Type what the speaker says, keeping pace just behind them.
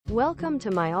Welcome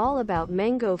to my all about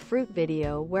mango fruit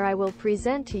video where I will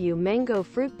present to you mango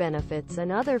fruit benefits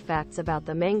and other facts about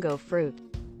the mango fruit.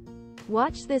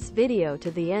 Watch this video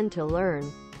to the end to learn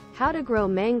how to grow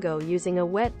mango using a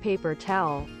wet paper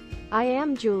towel. I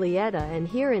am Julieta and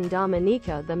here in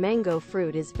Dominica the mango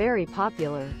fruit is very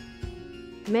popular.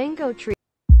 Mango tree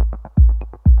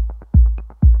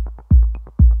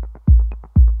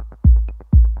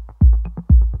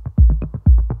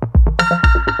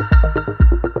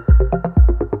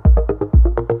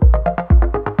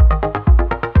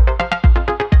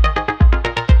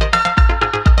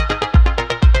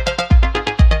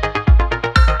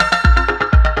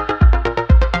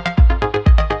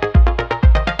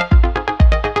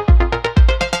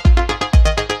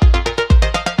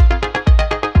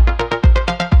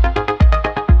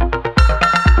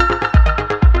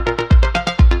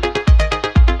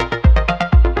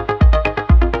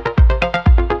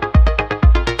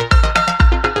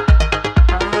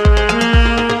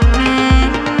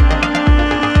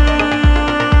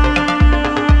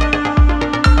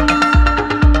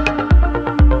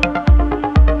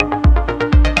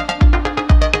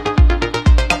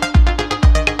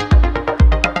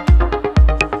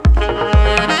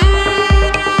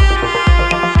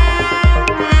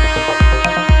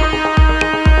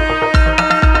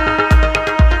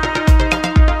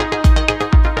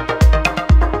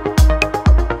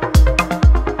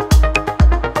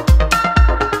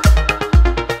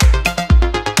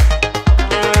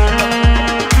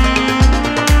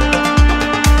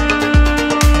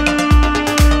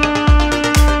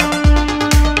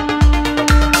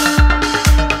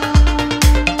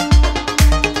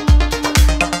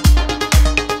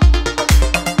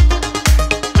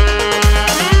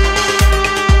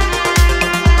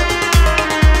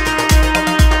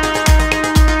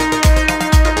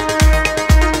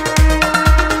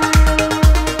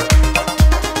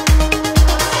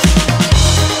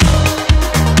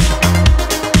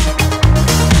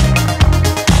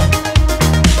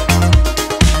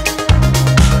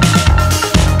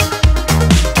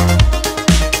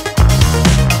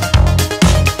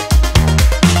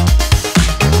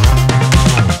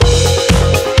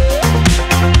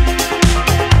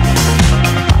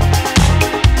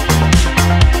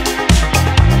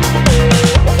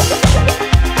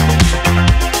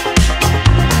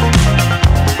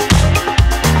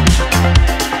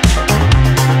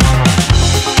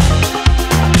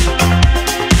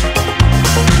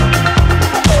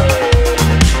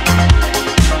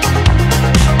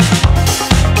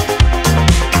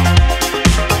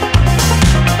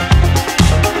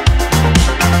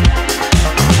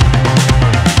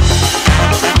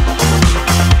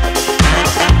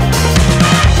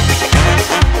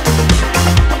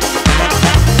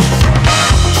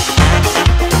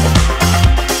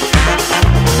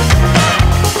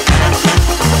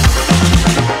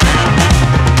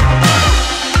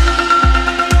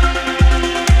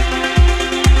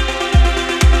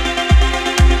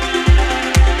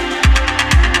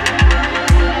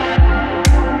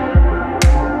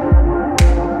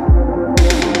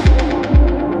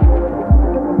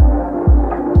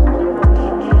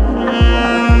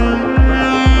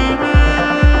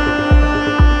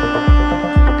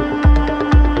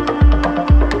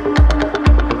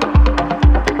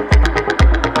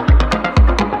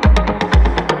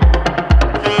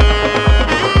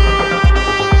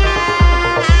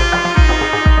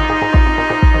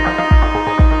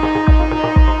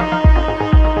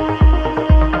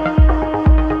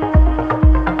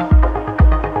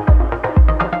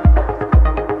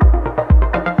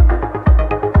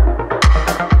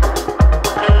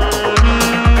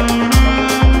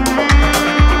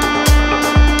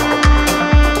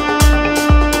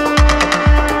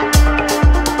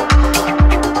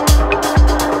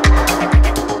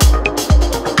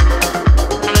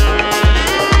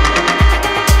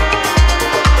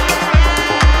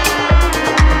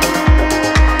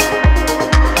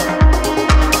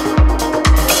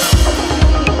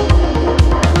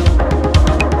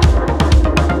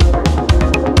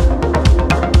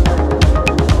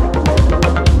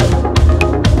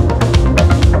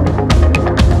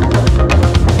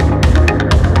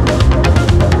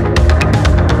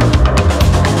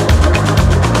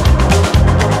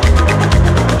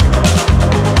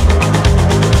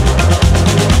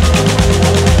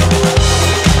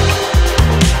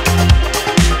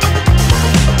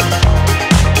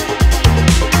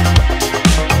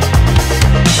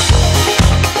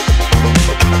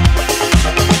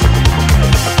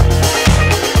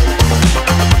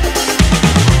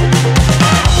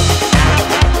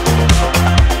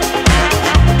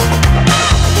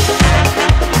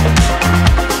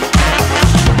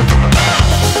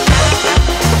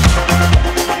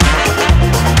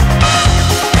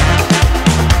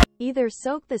Either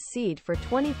soak the seed for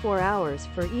 24 hours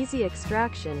for easy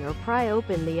extraction or pry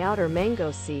open the outer mango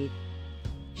seed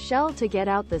shell to get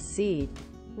out the seed.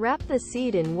 Wrap the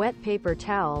seed in wet paper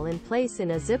towel and place in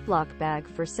a Ziploc bag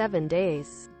for 7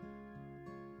 days.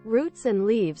 Roots and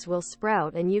leaves will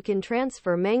sprout and you can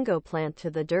transfer mango plant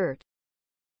to the dirt.